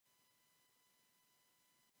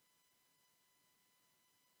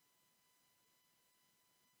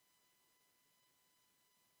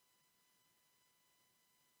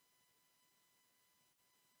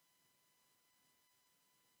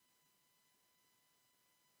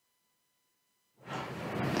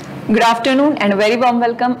Good afternoon and a very warm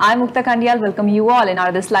welcome. I'm Mukta Kandiyal. Welcome you all in our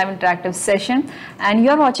this live interactive session. And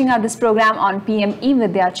you're watching our this program on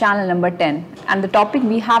PMeVIDYA channel number 10. And the topic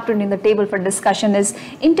we have put in the table for discussion is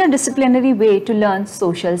interdisciplinary way to learn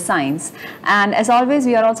social science. And as always,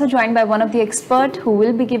 we are also joined by one of the experts who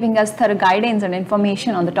will be giving us thorough guidance and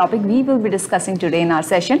information on the topic we will be discussing today in our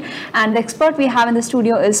session. And the expert we have in the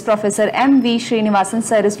studio is Professor M.V. Srinivasan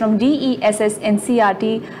sir, is from DESS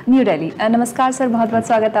NCERT, New Delhi. Namaskar sir, बहुत-बहुत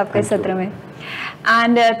स्वागत है आपके सत्र में.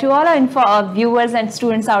 And to all our viewers and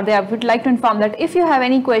students out there, I would like to inform that if you have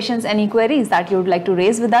any questions, any queries that you would like to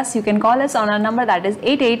raise with us, you can call us on our number, that is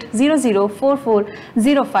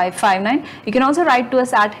 8800440559. You can also write to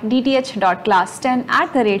us at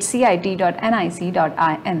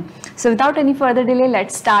dth.class10@cit.nic.in. So without any further delay,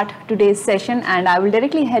 let's start today's session, and I will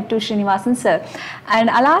directly head to Srinivasan sir,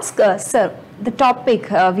 and I'll ask sir, the topic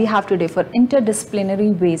we have today for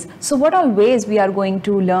interdisciplinary ways. So what all ways we are going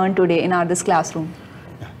to learn today in this classroom?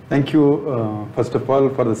 Thank you first of all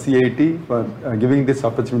for the CIT for giving this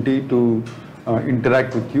opportunity to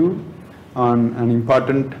interact with you on an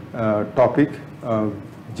important topic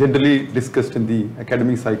generally discussed in the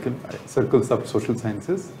academic circles of social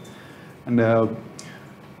sciences. And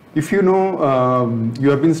if you know,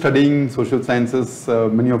 you have been studying social sciences,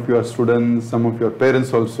 many of your students, some of your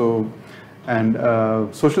parents also. And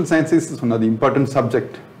social sciences is one of the important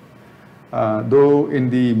subject, though in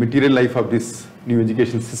the material life of these new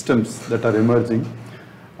education systems that are emerging,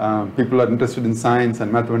 people are interested in science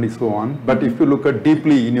and mathematics, so on. But if you look at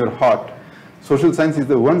deeply in your heart, social science is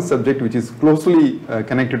the one subject which is closely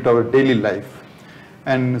connected to our daily life.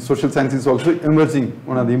 And social science is also emerging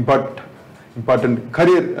one of the important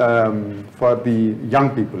career for the young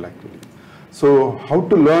people actually. So how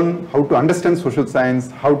to learn, how to understand social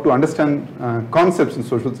science, how to understand concepts in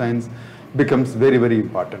social science becomes very, very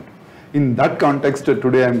important. In that context,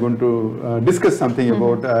 today I'm going to discuss something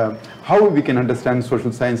about how we can understand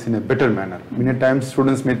social science in a better manner. Many times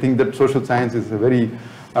students may think that social science is a very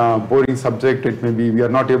boring subject. It may be we are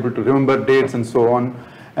not able to remember dates and so on.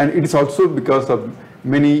 And it is also because of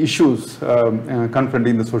many issues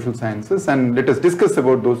confronting the social sciences, and let us discuss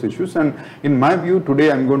about those issues. And in my view, today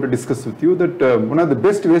I'm going to discuss with you that one of the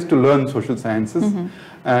best ways to learn social sciences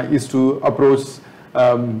is to approach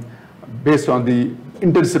based on the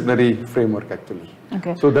interdisciplinary framework actually.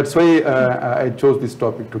 Okay. So that's why I chose this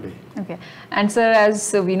topic today. Okay. And sir,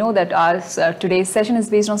 as we know that our today's session is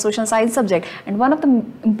based on social science subject, and one of the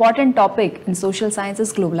important topic in social science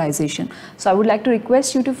is globalization. So I would like to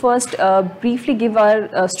request you to first briefly give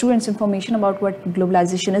our students information about what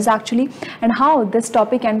globalization is actually and how this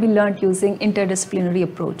topic can be learned using interdisciplinary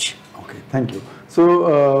approach. Okay, thank you.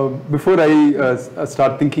 So before I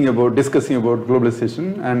start thinking about discussing about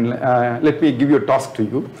globalization, and let me give you a task to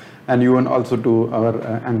you, and you and also to our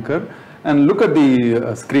anchor, and look at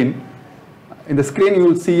the screen. In the screen you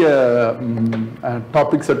will see a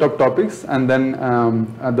set of topics, and then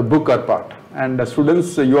the book or part. And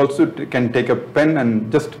students, you also can take a pen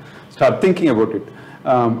and just start thinking about it.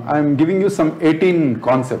 I'm giving you some 18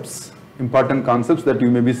 concepts, important concepts that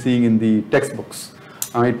you may be seeing in the textbooks.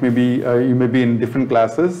 It may be you may be in different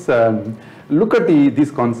classes. Look at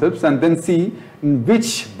these concepts and then see in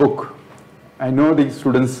which book. I know the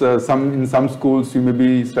students, in some schools you may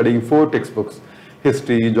be studying 4 textbooks: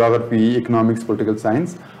 history, geography, economics, political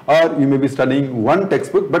science, or you may be studying 1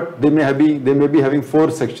 textbook, but they may be having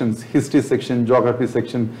 4 sections: history section, geography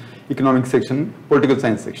section, economics section, political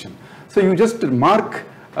science section. So you just mark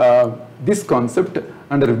this concept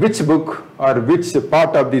under which book or which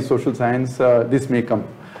part of the social science this may come.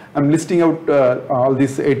 I'm listing out all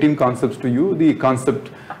these 18 concepts to you. The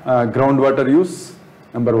concept groundwater use,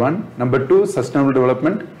 number 1. Number 2, sustainable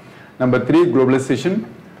development. Number 3, globalization.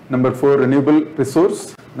 Number 4, renewable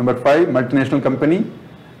resource. Number 5, multinational company.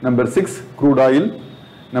 Number 6, crude oil.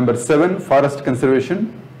 Number 7, forest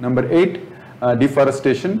conservation. Number 8,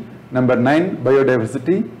 deforestation. Number 9,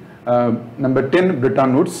 biodiversity. Number 10,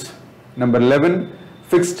 Bretton Woods. Number 11,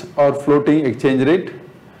 fixed or floating exchange rate.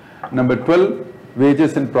 Number 12,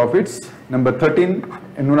 wages and profits. Number 13,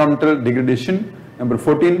 environmental degradation. Number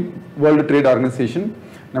 14, World Trade Organization.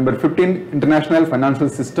 Number 15, international financial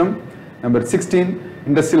system. Number 16,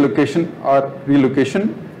 industrial location or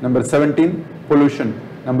relocation. Number 17, pollution.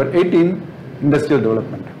 Number 18, industrial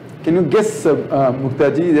development. Can you guess,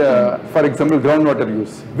 Muktaji, for example, groundwater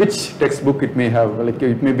use, which textbook it may have, like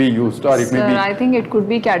it may be used, or it may be... I think it could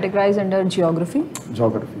be categorized under geography.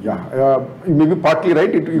 Geography, yeah. You may be partly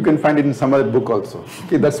right. You can find it in some other book also.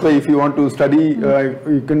 Okay, that's why if you want to study,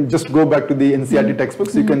 you can just go back to the NCERT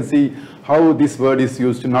textbooks. You can see how this word is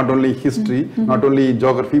used in not only history, not only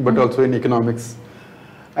geography, but also in economics.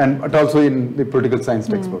 but also in the political science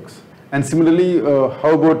textbooks. And similarly,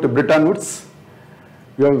 how about Bretton Woods?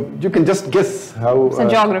 You can just guess how. So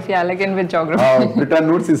geography, like in with geography.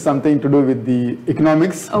 Bretton Woods is something to do with the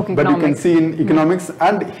economics, okay, but economics. you can see in economics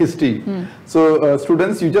and history. So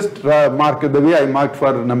students, you just mark the way I marked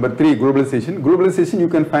for number 3, globalization. Globalization you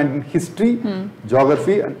can find in history,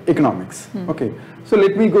 geography, and economics. Okay. So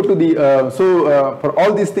let me go to the, for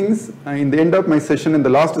all these things, in the end of my session, in the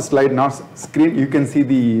last slide, now screen, you can see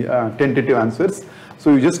the tentative answers.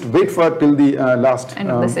 So you just wait for till the last end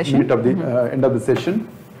of the session. minute of the end of the session.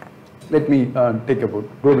 Let me take about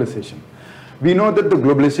globalization. We know that the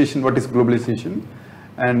globalization, what is globalization?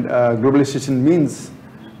 And globalization means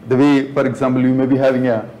the way, for example, you may be having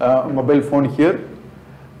a mobile phone here.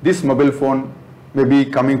 This mobile phone may be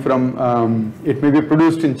coming from, it may be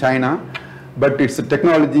produced in China, but its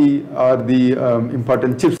technology or the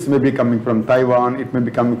important chips may be coming from Taiwan, it may be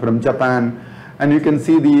coming from Japan, and you can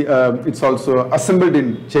see the, it's also assembled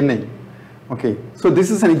in Chennai. Okay, so this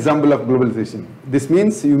is an example of globalization. This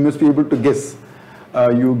means you must be able to guess.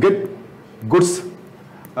 You get goods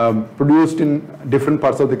produced in different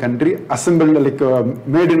parts of the country, assembled like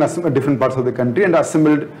made in different parts of the country and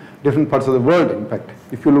assembled different parts of the world. In fact,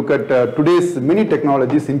 if you look at today's many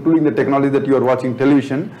technologies, including the technology that you are watching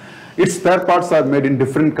television, its spare parts are made in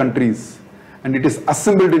different countries and it is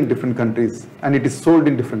assembled in different countries and it is sold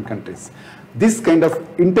in different countries. This kind of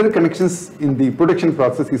interconnections in the production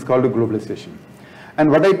process is called globalization. And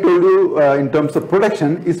what I told you in terms of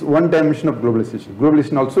production is one dimension of globalization.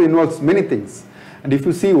 Globalization also involves many things. And if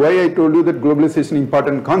you see why I told you that globalization is an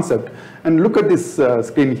important concept, and look at this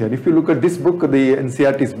screen here. If you look at this book, the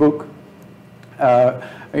NCERT's book,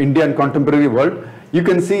 India and Contemporary World, you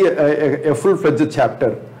can see a full-fledged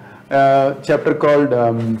chapter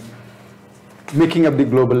called Making Up the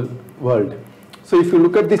Global World. So if you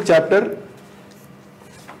look at this chapter,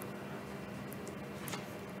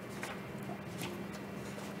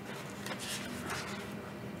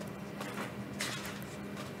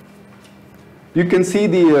 you can see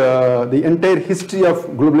the entire history of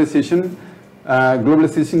globalization.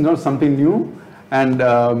 Globalization is not something new, and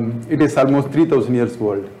it is almost 3,000 years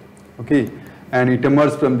old. Okay, and it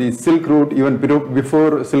emerged from the Silk Route, even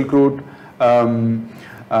before Silk Route.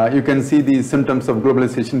 You can see the symptoms of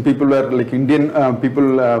globalization. People were like Indian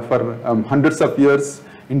people for hundreds of years.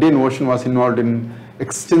 Indian Ocean was involved in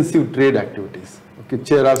extensive trade activities. Okay,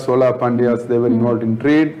 Chera, Sola, Pandyas, they were involved in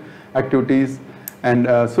trade activities. And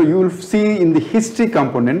so you will see in the history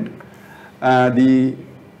component, the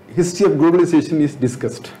history of globalization is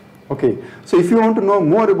discussed. Okay, so if you want to know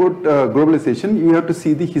more about globalization, you have to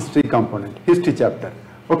see the history component, history chapter.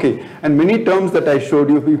 Okay, and many terms that I showed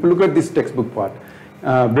you, if you look at this textbook part,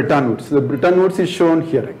 Bretton Woods. The Bretton Woods is shown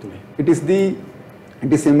here actually. It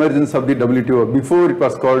is emergence of the WTO. Before it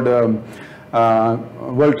was called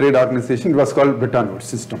World Trade Organization, it was called Bretton Woods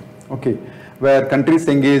system. Okay, where countries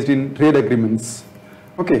engaged in trade agreements.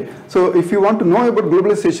 Okay, so if you want to know about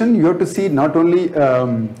globalization, you have to see not only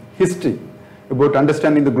history about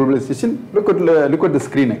understanding the globalization. Look at the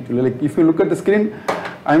screen actually. Like if you look at the screen,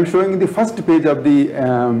 I am showing the first page of the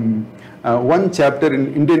one chapter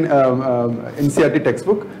in Indian NCERT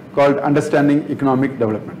textbook called Understanding Economic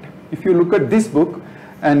Development. If you look at this book,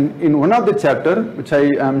 and in one of the chapter which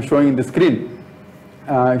I am showing in the screen,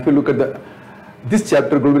 if you look at this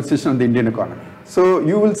chapter, globalization of the Indian economy. So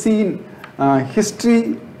you will see in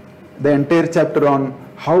history, the entire chapter on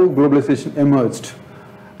how globalization emerged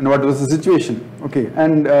and what was the situation. Okay,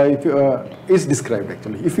 and is described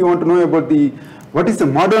actually. If you want to know about what is the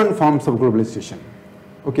modern forms of globalization.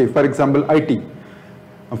 Okay, for example, IT.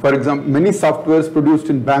 For example, many softwares produced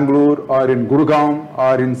in Bangalore or in Gurgaon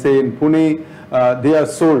or in say in Pune, they are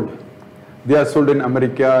sold. They are sold in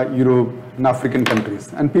America, Europe, and African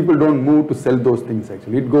countries, and people don't move to sell those things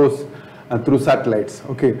actually. It goes through satellites.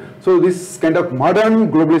 Okay, so this kind of modern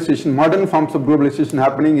globalization, modern forms of globalization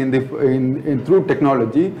happening through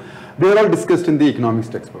technology, they are all discussed in the economics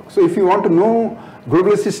textbook. So if you want to know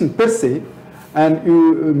globalization per se, and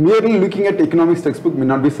you merely looking at economics textbook may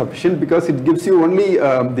not be sufficient because it gives you only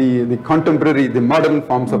the contemporary, the modern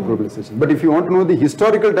forms of globalization. But if you want to know the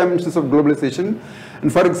historical dimensions of globalization,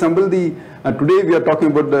 and for example, today we are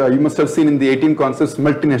talking about, you must have seen in the 18 concepts,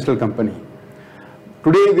 multinational company.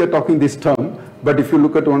 Today we are talking this term, but if you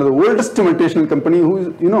look at one of the oldest multinational company, who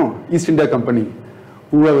is, East India Company,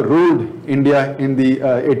 who have ruled India in the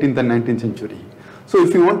 18th and 19th century. So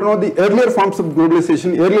if you want to know the earlier forms of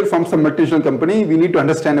globalization, earlier forms of multinational company, we need to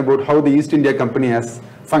understand about how the East India Company has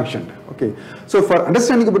functioned. Okay, so for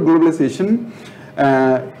understanding about globalization,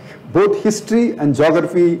 both history and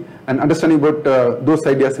geography and understanding about those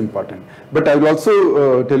ideas important. But I will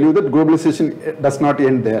also tell you that globalization does not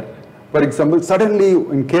end there. For example, suddenly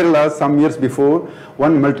in Kerala, some years before,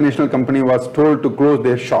 one multinational company was told to close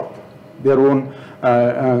their shop, their own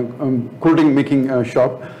clothing making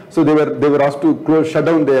shop. So they were asked to shut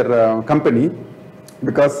down their company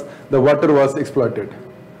because the water was exploited.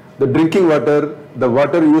 The drinking water, the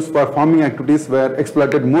water used for farming activities were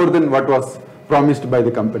exploited more than what was promised by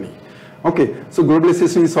the company. Okay, so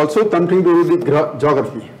globalization is also something to do with the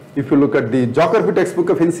geography. If you look at the geography textbook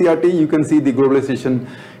of NCERT, you can see the globalization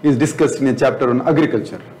is discussed in a chapter on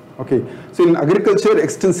agriculture. Okay, so in agriculture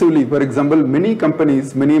extensively, for example, many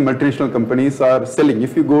companies, many multinational companies are selling.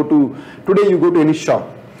 If you go to, today you go to any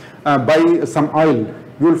shop, buy some oil,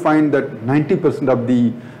 you will find that 90% of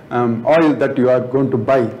the oil that you are going to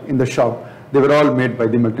buy in the shop, they were all made by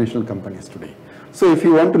the multinational companies today. So if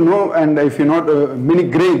you want to know, and if you not, many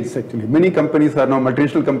grains actually, many companies are now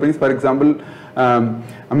multinational companies. For example,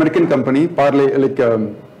 American company, Parley,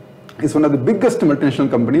 is one of the biggest multinational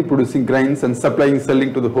company producing grains and supplying,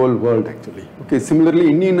 selling to the whole world actually. Okay, similarly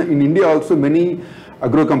in India also many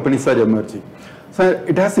agro companies are emerging. So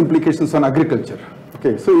it has implications on agriculture.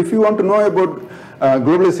 Okay, so if you want to know about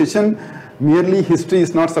globalization, merely history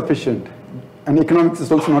is not sufficient. And economics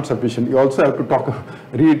is also not sufficient. You also have to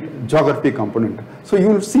read geography component. So you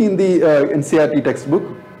will see in the NCERT textbook,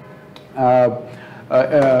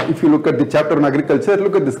 if you look at the chapter on agriculture,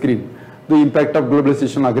 look at the screen, the impact of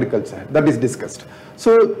globalization on agriculture, that is discussed.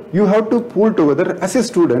 So you have to pull together, as a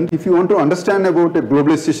student, if you want to understand about a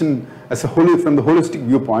globalization as a whole, from the holistic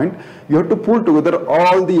viewpoint, you have to pull together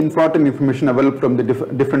all the important information available from the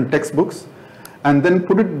different textbooks, and then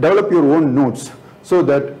develop your own notes, so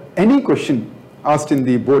that any question asked in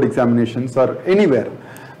the board examinations or anywhere,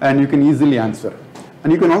 and you can easily answer.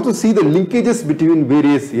 And you can also see the linkages between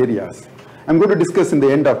various areas. I'm going to discuss in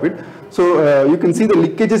the end of it. So you can see the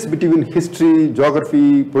linkages between history,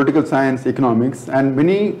 geography, political science, economics, and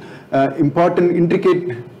many important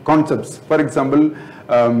intricate concepts. For example,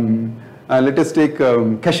 let us take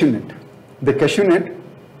cashew nut. The cashew nut,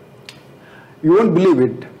 you won't believe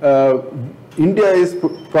it. India is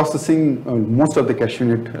processing most of the cashew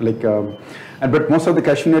nut, but most of the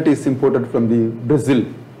cashew nut is imported from the Brazil.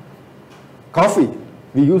 Coffee,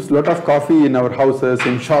 we use a lot of coffee in our houses,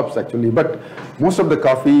 in shops actually, but most of the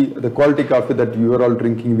coffee, the quality coffee that you are all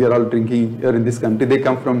drinking, we are all drinking here in this country, they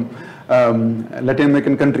come from Latin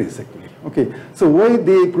American countries actually. Okay, so why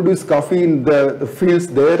they produce coffee in the fields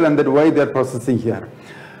there, and then why they are processing here?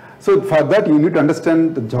 So for that you need to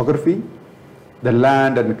understand the geography, the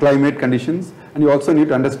land and climate conditions, and you also need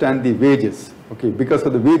to understand the wages. Okay, because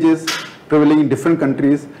of the wages prevailing in different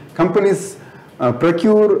countries, companies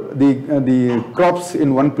procure the crops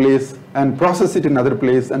in one place and process it in another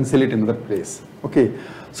place and sell it in another place. Okay,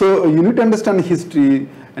 so you need to understand history,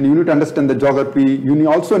 and you need to understand the geography.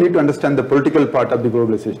 You also need to understand the political part of the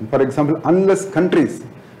globalization. For example, unless countries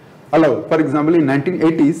allow, for example, in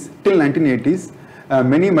 1980s, till 1980s,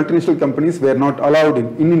 many multinational companies were not allowed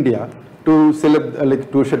in India to set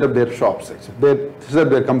up their shops, actually. Set up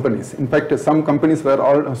their companies. In fact, some companies were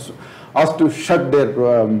all asked to shut their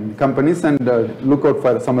companies and look out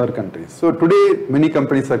for some other countries. So today, many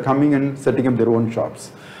companies are coming and setting up their own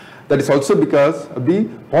shops. That is also because of the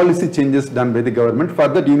policy changes done by the government. For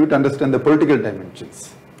that, you need to understand the political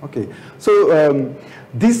dimensions. Okay, so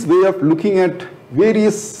this way of looking at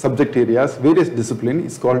various subject areas, various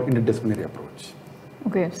disciplines, is called interdisciplinary approach.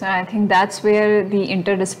 Okay, so I think that's where the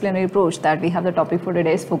interdisciplinary approach that we have the topic for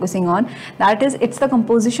today is focusing on. That is, it's the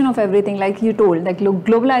composition of everything, like you told, like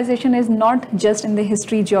globalization is not just in the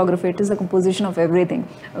history, geography, it is the composition of everything.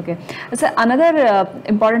 Okay, so another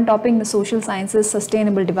important topic in the social sciences,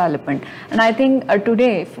 sustainable development. And I think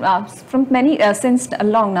today, from many, since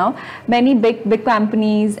long now, many big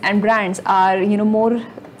companies and brands are, more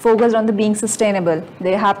focused on the being sustainable.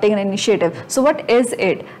 They have taken an initiative. So what is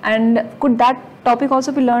it? And could that topic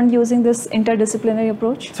also be learned using this interdisciplinary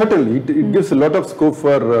approach? Certainly, it gives a lot of scope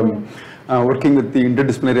for working with the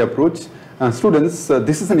interdisciplinary approach. Students,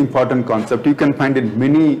 this is an important concept. You can find in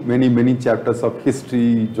many chapters of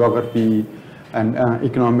history, geography, and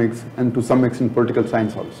economics, and to some extent political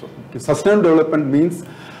science also. Okay. Sustainable development means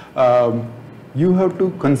you have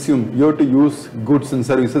to consume, you have to use goods and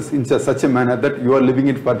services in such a manner that you are living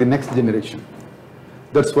it for the next generation.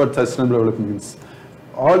 That's what sustainable development means.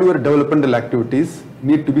 All your developmental activities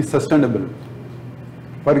need to be sustainable.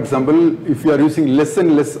 For example, if you are using less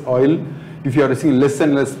and less oil, if you are using less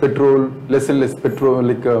and less petrol, if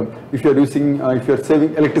you are using, if you are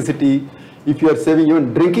saving electricity, if you are saving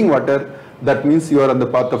even drinking water, that means you are on the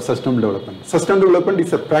path of sustainable development. Sustainable development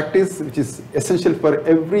is a practice which is essential for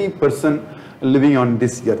every person living on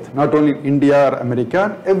this earth, not only in India or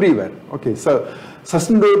America, everywhere. Okay, so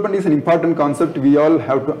sustainable development is an important concept we all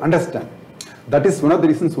have to understand. That is one of the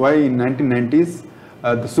reasons why in 1990s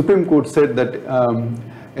the Supreme Court said that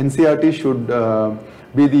NCERT should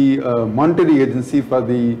be the monetary agency for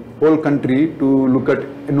the whole country to look at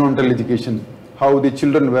environmental education, how the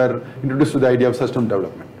children were introduced to the idea of sustainable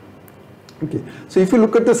development. Okay, so if you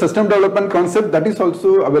look at the sustainable development concept, that is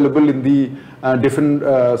also available in the different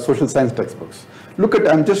social science textbooks. Look at,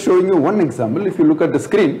 I'm just showing you one example. If you look at the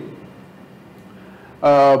screen,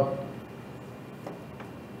 the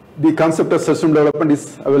concept of sustainable development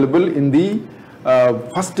is available in the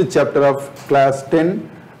first chapter of class 10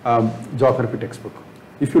 geography textbook.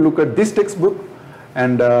 If you look at this textbook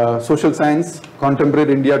and social science,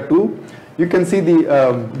 contemporary India 2, you can see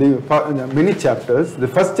the many chapters. The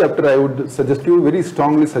first chapter I would suggest you, very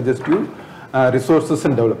strongly suggest you, resources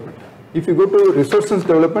and development. If you go to resources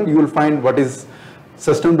development, you will find what is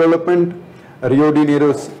sustainable development, Rio de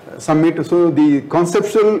Janeiro summit. So the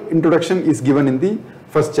conceptual introduction is given in the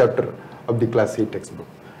first chapter of the class 8 textbook.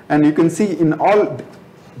 And you can see in all,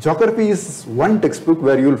 geography is one textbook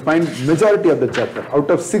where you will find majority of the chapter. Out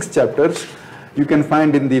of 6 chapters, you can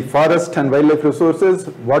find in the forest and wildlife resources,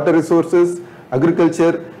 water resources,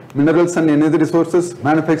 agriculture, minerals and energy resources,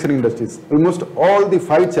 manufacturing industries. Almost all the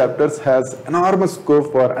 5 chapters has enormous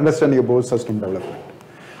scope for understanding about sustainable development.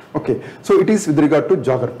 Okay, so it is with regard to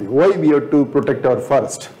geography. Why we have to protect our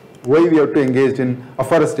forest? Why we have to engage in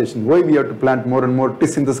afforestation? Why we have to plant more and more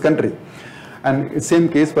trees in this country? And same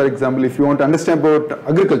case, for example, if you want to understand about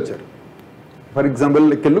agriculture, for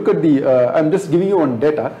example, you can look at the, I'm just giving you one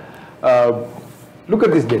data. Look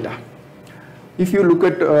at this data. If you look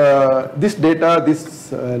at this data,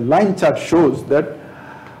 this line chart shows that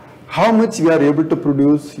how much we are able to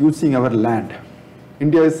produce using our land.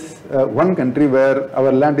 India is one country where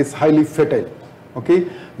our land is highly fertile. Okay,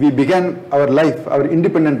 we began our life, our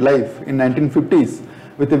independent life in 1950s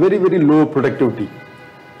with a very, very low productivity.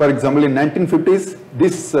 For example, in 1950s,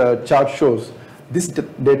 this chart shows, this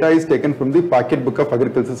data is taken from the Pocket Book of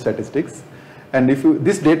Agricultural Statistics. And if you,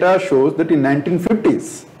 this data shows that in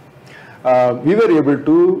 1950s, we were able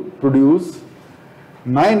to produce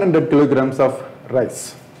 900 kilograms of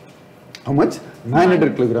rice. How much?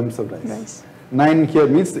 900 kilograms of rice. 9 here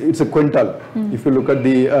means it's a quintal. If you look at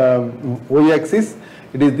the y-axis,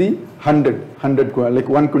 it is the 100, like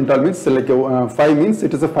 1 quintal means like 5 means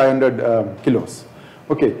it is a 500 kilos.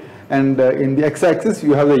 Okay, and in the x-axis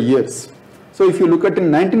you have the years. So if you look at in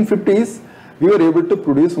 1950s, we were able to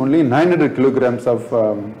produce only 900 kilograms of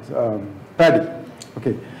paddy.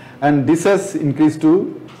 Okay, and this has increased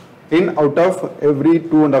to in out of every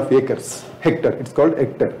 2.5 acres, hectare. It's called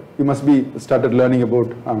hectare. You must be started learning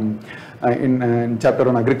about in chapter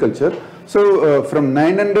on agriculture. So from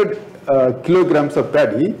 900 kilograms of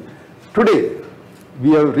paddy, today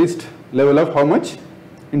we have reached level of how much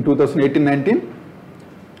in 2018-19?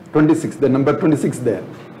 26. The number 26 there.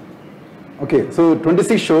 Okay, so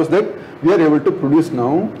 26 shows that we are able to produce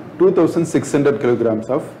now 2,600 kilograms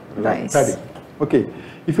of paddy. Okay,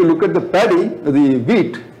 if you look at the paddy, the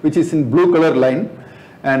wheat, which is in blue color line,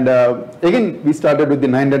 and again we started with the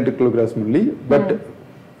 900 kilograms only, but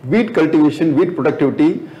wheat cultivation, wheat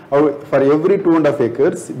productivity, for every 2.5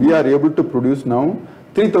 acres, we are able to produce now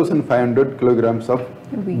 3,500 kilograms of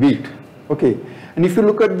wheat. Okay, and if you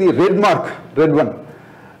look at the red mark, red one,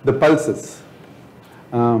 the pulses,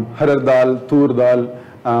 harar dal, tur dal.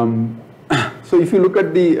 So if you look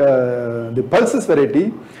at the pulses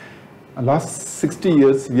variety, last 60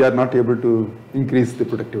 years we are not able to increase the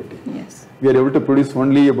productivity. Yes. We are able to produce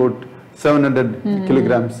only about 700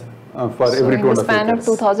 kilograms for every 2.5 acres. So in the span of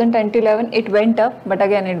 2010 to 11, it went up, but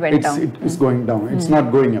again it went down. It's going down. It's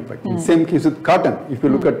not going up. Same case with cotton. If you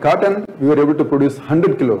look at cotton, we were able to produce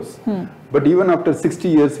 100 kilos. But even after 60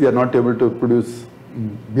 years, we are not able to produce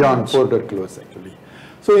beyond 400 kilos actually.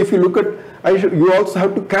 So if you look at, you also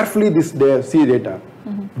have to carefully see data.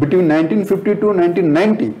 Between 1950 to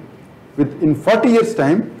 1990, in 40 years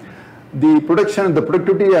time, the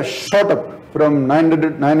productivity has shot up from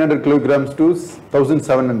 900 kilograms to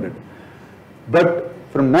 1,700. But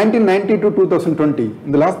from 1990 to 2020,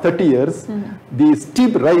 in the last 30 years, the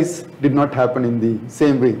steep rise did not happen in the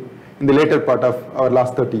same way in the later part of our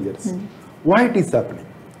last 30 years. Why it is happening?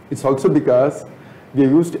 It's also because we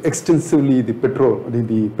have used extensively the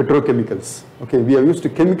petrochemicals. Okay, we have used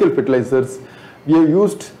chemical fertilizers. We have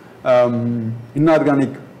used inorganic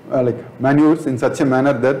like manures in such a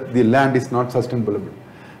manner that the land is not sustainable.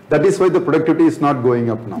 That is why the productivity is not going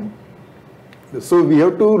up now. So we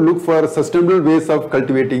have to look for sustainable ways of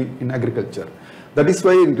cultivating in agriculture. That is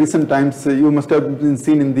why in recent times, you must have been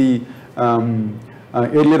seen in the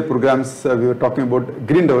earlier programs, we were talking about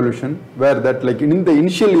green revolution, where that like in the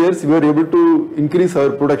initial years, we were able to increase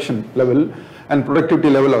our production level and productivity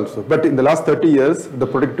level also. But in the last 30 years, the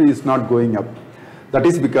productivity is not going up. That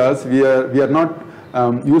is because we are not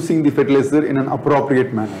using the fertilizer in an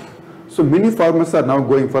appropriate manner. So many farmers are now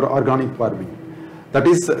going for organic farming. That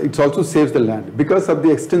is, it also saves the land. Because of the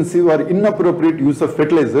extensive or inappropriate use of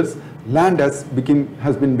fertilizers, land has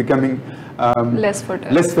been becoming less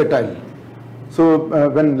fertile. So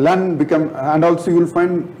when land become, and also you will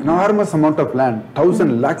find enormous amount of land,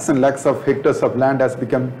 lakhs and lakhs of hectares of land has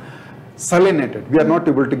become salinated. We are not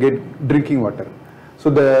able to get drinking water. So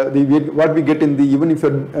what we get in the, even if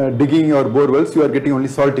you're digging your bore wells, you are getting only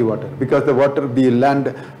salty water, because the water, the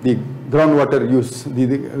land, the groundwater use, the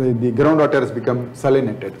groundwater has become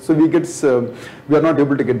salinated. So we are not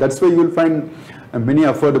able to get. That's why you will find many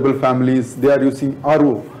affordable families, they are using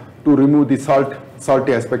RO to remove the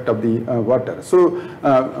salty aspect of the water. So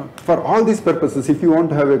for all these purposes, if you want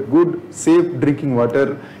to have a good, safe drinking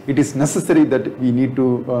water, it is necessary that we need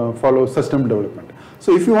to follow sustainable development.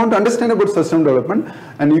 So if you want to understand about sustainable development,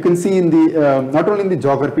 and you can see in the, not only in the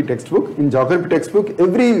geography textbook, in geography textbook,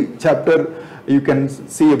 every chapter you can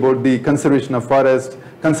see about the conservation of forest,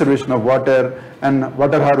 conservation of water, and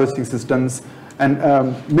water harvesting systems, and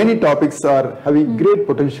many topics are having great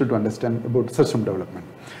potential to understand about sustainable development.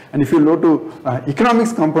 And if you go to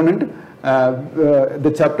economics component,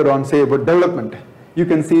 the chapter on, say, about development, you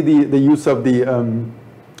can see the use of the,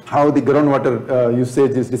 how the groundwater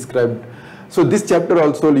usage is described. So this chapter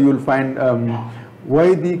also you will find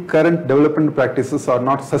why the current development practices are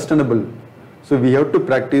not sustainable. So we have to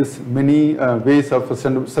practice many ways of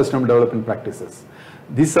sustainable development practices.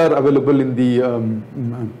 These are available in the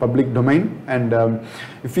public domain, and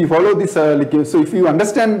if we follow this, so if you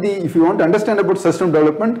understand if you want to understand about sustainable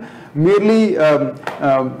development, merely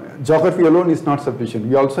geography alone is not sufficient.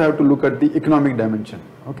 We also have to look at the economic dimension.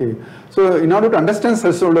 Okay, so in order to understand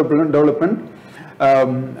sustainable development,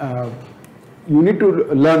 you need to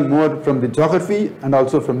learn more from the geography and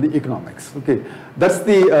also from the economics. Okay, that's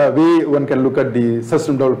the way one can look at the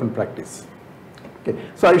sustainable development practice. Okay,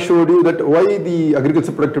 so I showed you that why the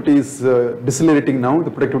agriculture productivity is decelerating now.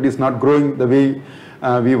 The productivity is not growing the way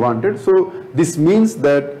we wanted. So this means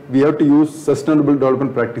that we have to use sustainable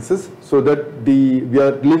development practices so that we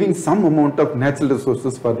are leaving some amount of natural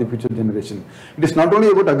resources for the future generation. It is not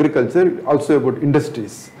only about agriculture, also about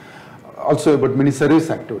industries, also about many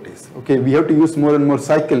service activities. Okay, we have to use more and more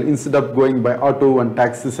cycle instead of going by auto and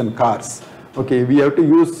taxis and cars. Okay, we have to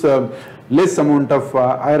use less amount of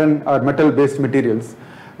iron or metal based materials,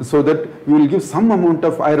 so that we will give some amount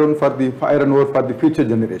of iron ore for the future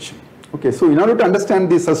generation. Okay, so in order to understand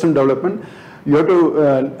the sustainable development, you have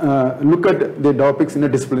to look at the topics in a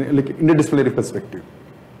interdisciplinary perspective.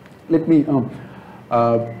 Let me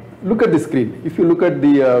look at the screen. If you look at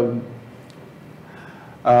the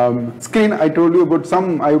screen, I told you about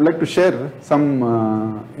I would like to share some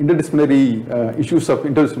interdisciplinary issues of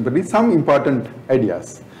interdisciplinary, some important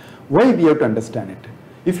ideas. Why we have to understand it?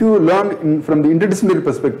 If you learn from the interdisciplinary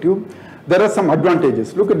perspective, there are some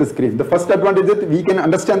advantages. Look at the screen. The first advantage is that we can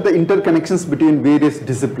understand the interconnections between various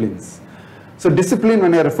disciplines. So discipline,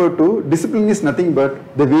 when I refer to, discipline is nothing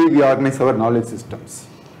but the way we organize our knowledge systems.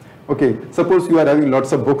 Okay, suppose you are having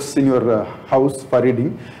lots of books in your house for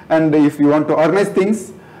reading, and if you want to organize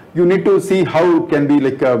things, you need to see how it can be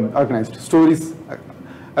like organized. Stories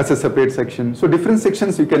as a separate section. So different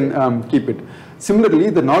sections you can keep it. Similarly,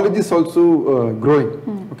 the knowledge is also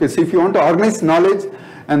growing. Okay, so if you want to organize knowledge,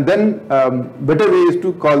 and then better way is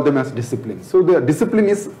to call them as discipline. So the discipline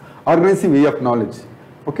is organizing way of knowledge.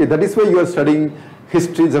 Okay, that is why you are studying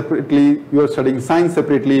history separately, you are studying science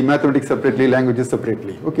separately, mathematics separately, languages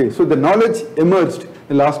separately. Okay, so the knowledge emerged in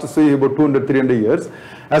the last, say, about 200, 300 years,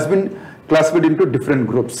 has been classified into different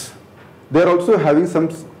groups. They are also having some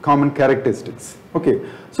common characteristics. Okay,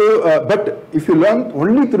 so but if you learn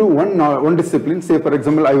only through one discipline, say for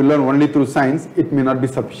example, I will learn only through science, it may not be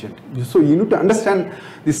sufficient. So you need to understand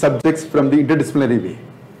the subjects from the interdisciplinary way.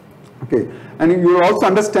 Okay, and you will also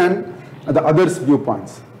understand the others'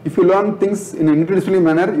 viewpoints. If you learn things in an interdisciplinary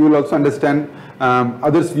manner, you will also understand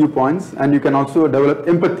others' viewpoints, and you can also develop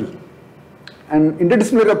empathy. And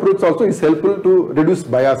interdisciplinary approach also is helpful to reduce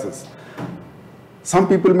biases. Some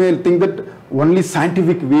people may think that only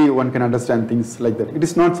scientific way one can understand things like that. It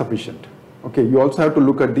is not sufficient. Okay, you also have to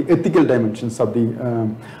look at the ethical dimensions of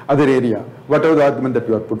the other area, whatever the argument that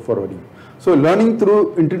you are put forwarding. So learning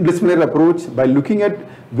through interdisciplinary approach by looking at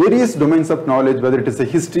various domains of knowledge, whether it is a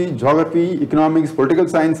history, geography, economics, political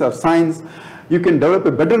science or science, you can develop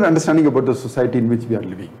a better understanding about the society in which we are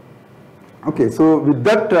living. Okay, so with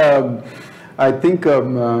that, I think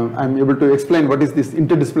I'm able to explain what is this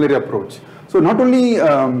interdisciplinary approach. So not only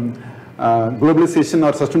globalization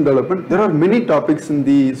or sustainable development, there are many topics in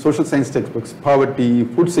the social science textbooks: poverty,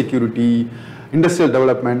 food security, industrial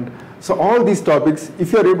development. So all these topics,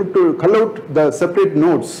 if you are able to cull out the separate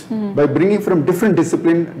notes by bringing from different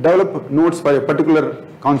discipline, develop notes for a particular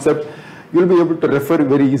concept, you will be able to refer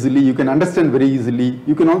very easily, you can understand very easily,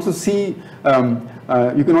 you can also see,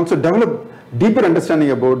 you can also develop deeper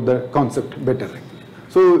understanding about the concept better.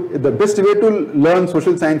 So the best way to learn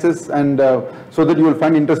social sciences and so that you will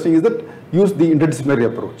find interesting is that use the interdisciplinary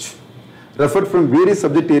approach. Refer from various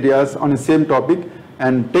subject areas on the same topic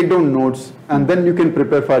and take down notes, and then you can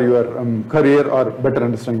prepare for your career or better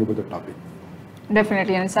understanding about the topic.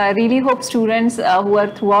 Definitely, and so I really hope students who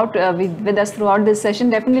are with us throughout this session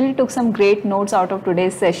definitely took some great notes out of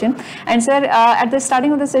today's session. And sir, at the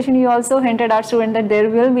starting of the session, you also hinted our student that there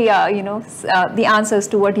will be, the answers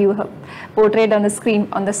to what you have portrayed on the screen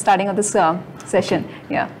on the starting of this session.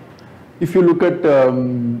 Yeah. If you look at,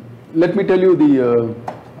 let me tell you the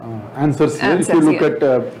answers here. If you look at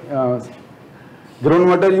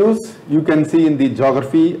groundwater use, you can see in the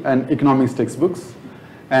geography and economics textbooks.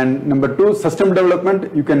 And number 2, sustainable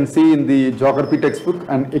development, you can see in the geography textbook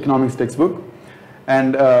and economics textbook.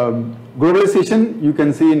 And globalization, you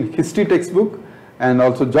can see in history textbook and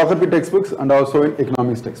also geography textbooks and also in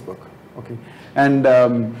economics textbook. Okay. And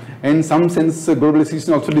in some sense,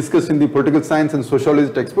 globalization also discussed in the political science and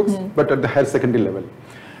sociology textbooks, but at the higher secondary level.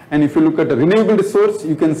 And if you look at the renewable resource,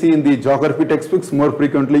 you can see in the geography textbooks more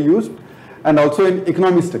frequently used, and also in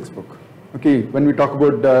economics textbook. Okay, when we talk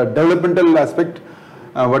about the developmental aspect,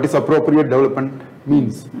 what is appropriate development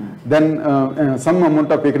means, then some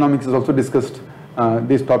amount of economics is also discussed,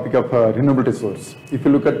 this topic of renewable resource. If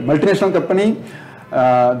you look at multinational company,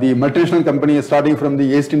 the multinational company is starting from the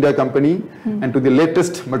East India Company and to the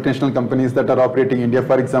latest multinational companies that are operating in India.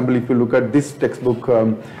 For example, if you look at this textbook,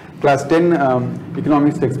 class 10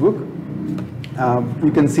 economics textbook,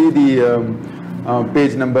 you can see the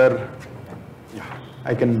page number,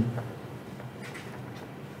 I can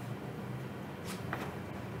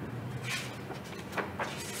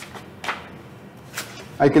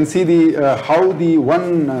see the how the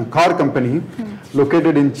one car company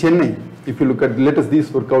located in Chennai, if you look at, let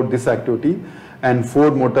us work out this activity, and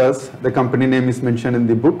Ford Motors, the company name is mentioned in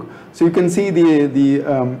the book. So you can see the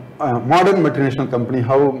modern multinational company,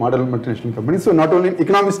 how modern multinational company. So not only in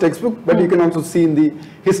economics textbook, but you can also see in the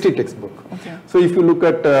history textbook. Okay. So if you look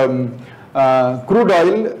at crude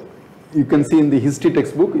oil, you can see in the history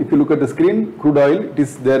textbook. If you look at the screen, crude oil, it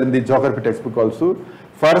is there in the geography textbook also.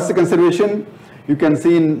 Forest conservation, you can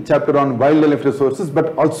see in chapter on wildlife resources,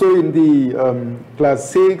 but also in the class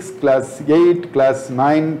 6, class 8, class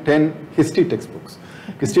 9, 10 history textbooks.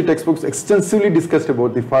 Okay. History textbooks extensively discussed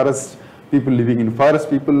about the forest, people living in forest,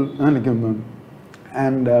 people,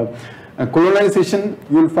 and colonization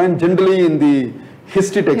you will find generally in the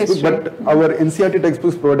history textbook, but our NCERT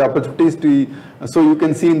textbooks provide opportunities to, so you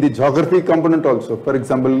can see in the geography component also. For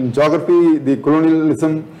example, in geography, the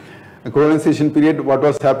colonization period, what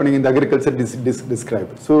was happening in the agriculture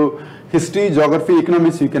described. So history, geography,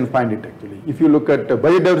 economics, you can find it actually. If you look at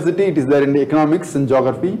biodiversity, it is there in the economics and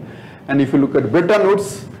geography. And if you look at beta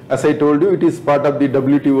notes, as I told you, it is part of the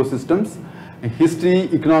WTO systems. History,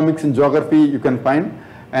 economics and geography you can find.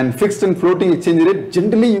 And fixed and floating exchange rate,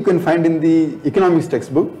 generally you can find in the economics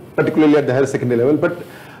textbook, particularly at the higher secondary level, but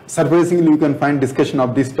surprisingly you can find discussion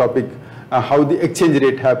of this topic, how the exchange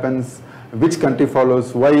rate happens, which country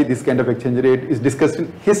follows, why this kind of exchange rate is discussed in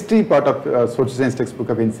history part of social science textbook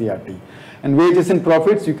of NCERT. And wages and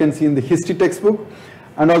profits you can see in the history textbook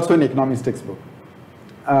and also in economics textbook.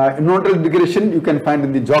 Environmental degradation you can find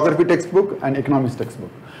in the geography textbook and economics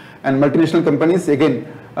textbook. And multinational companies, again,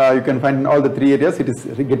 you can find in all the 3 areas, it is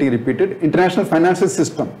getting repeated. International financial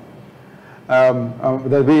system,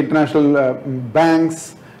 the way international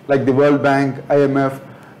banks like the World Bank, IMF,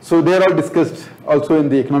 so they are all discussed also in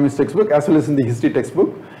the economics textbook as well as in the history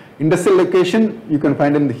textbook. Industrial location you can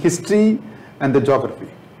find in the history and the geography.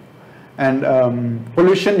 And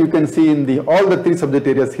pollution you can see in all the 3 subject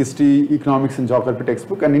areas, history, economics and geography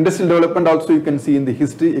textbook. And industrial development also you can see in the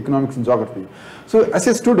history, economics and geography. So as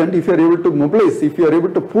a student, if you are able to mobilize, if you are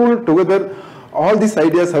able to pull together all these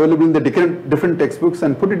ideas available in the different textbooks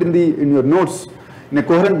and put it in your notes in a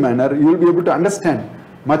coherent manner, you will be able to understand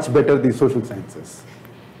much better the social sciences.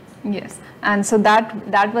 Yes, and so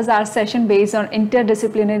that was our session based on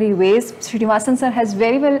interdisciplinary ways. Srinivasan sir has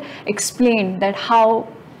very well explained that how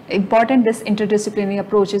important this interdisciplinary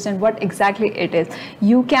approach is and what exactly it is.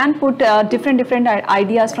 You can put different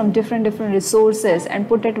ideas from different resources and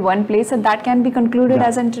put it one place, and that can be concluded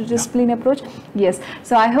as an interdisciplinary approach. Yes,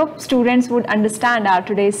 so I hope students would understand our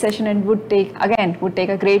today's session and would take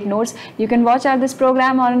a great notes. You can watch this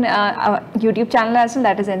program on our YouTube channel as well,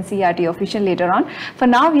 that is NCERT official, later on. For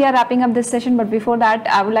now we are wrapping up this session, but before that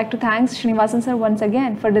I would like to thank Srinivasan sir once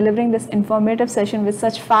again for delivering this informative session with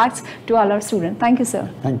such facts to all our students. Thank you,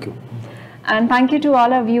 sir. Thank you. And thank you to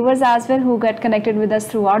all our viewers as well who get connected with us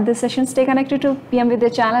throughout this session. Stay connected to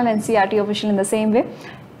PMeVIDYA channel and NCERT official in the same way.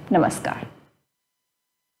 Namaskar.